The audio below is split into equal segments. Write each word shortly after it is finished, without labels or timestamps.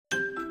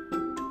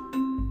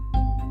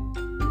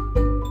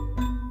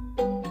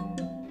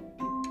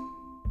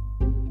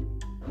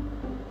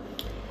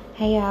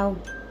Hey y'all,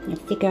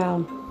 it's the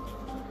girl,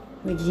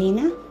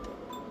 Regina.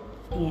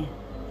 Yeah.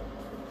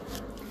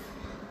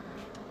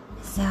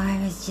 So I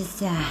was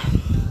just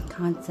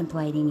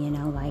contemplating,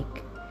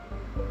 like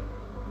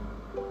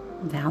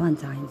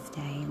Valentine's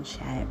Day and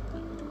shit,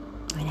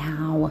 and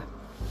how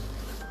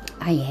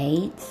I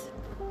hate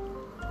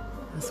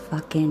those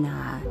fucking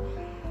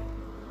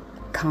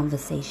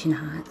conversation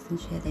hearts and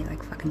shit. They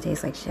like fucking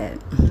taste like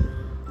shit.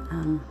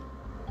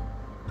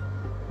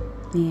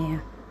 Yeah.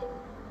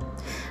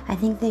 I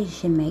think they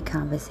should make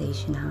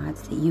conversation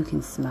hearts that you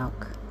can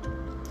smoke.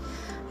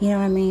 You know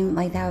what I mean?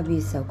 Like, that would be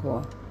so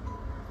cool.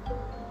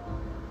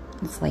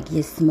 It's like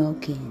you're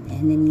smoking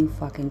and then you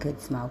fucking could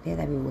smoke it.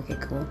 That'd be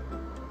wicked cool.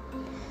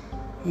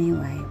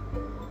 Anyway,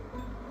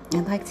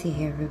 I'd like to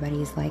hear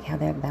everybody's, like, how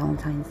their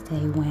Valentine's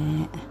Day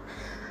went.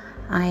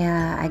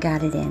 I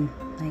got it in.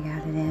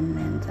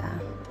 And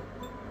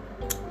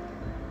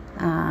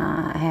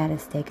I had a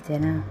steak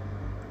dinner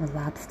with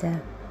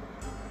lobster.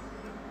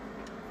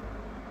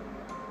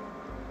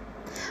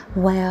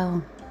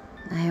 Well,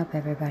 I hope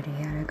everybody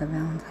had a good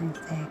Valentine's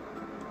Day.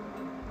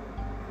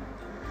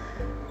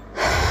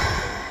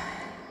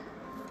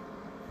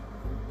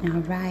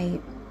 All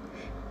right.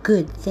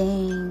 Good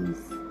things.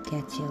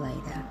 Catch you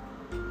later.